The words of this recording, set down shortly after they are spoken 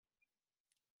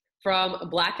From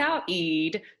Blackout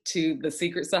Eid to the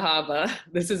Secret Sahaba,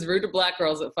 this is Rooted Black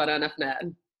Girls at Fun on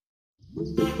FNet.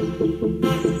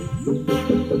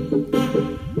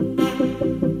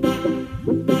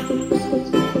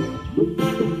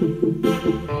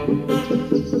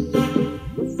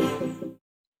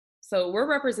 So we're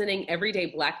representing everyday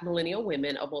Black millennial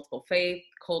women of multiple faith,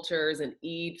 cultures, and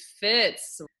Eid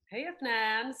fits. Hey,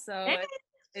 Afnan. So Hey.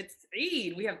 it's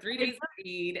Eid. We have 3 days of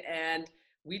Eid, and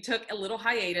we took a little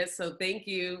hiatus. So thank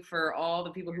you for all the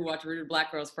people who watch Rooted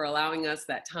Black Girls for allowing us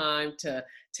that time to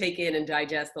take in and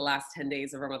digest the last 10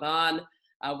 days of Ramadan.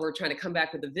 We're trying to come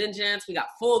back with a vengeance. We got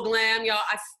full glam, y'all.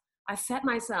 I set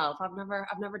myself. I've never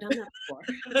done that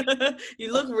before.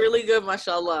 You look really good,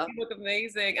 mashallah. You look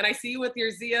amazing. And I see you with your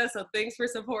Zia, so thanks for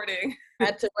supporting. I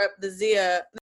had to rep the Zia.